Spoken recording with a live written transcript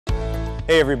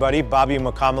Hey everybody, Bobby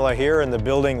Mukkamala here in the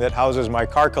building that houses my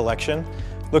car collection.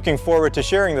 Looking forward to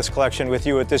sharing this collection with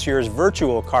you at this year's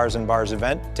virtual Cars and Bars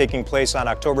event taking place on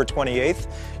October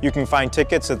 28th. You can find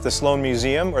tickets at the Sloan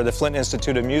Museum or the Flint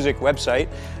Institute of Music website.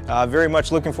 Very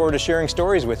much looking forward to sharing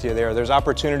stories with you there. There's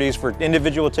opportunities for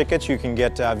individual tickets. You can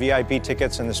get VIP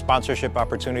tickets and the sponsorship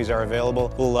opportunities are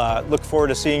available. We'll look forward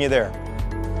to seeing you there.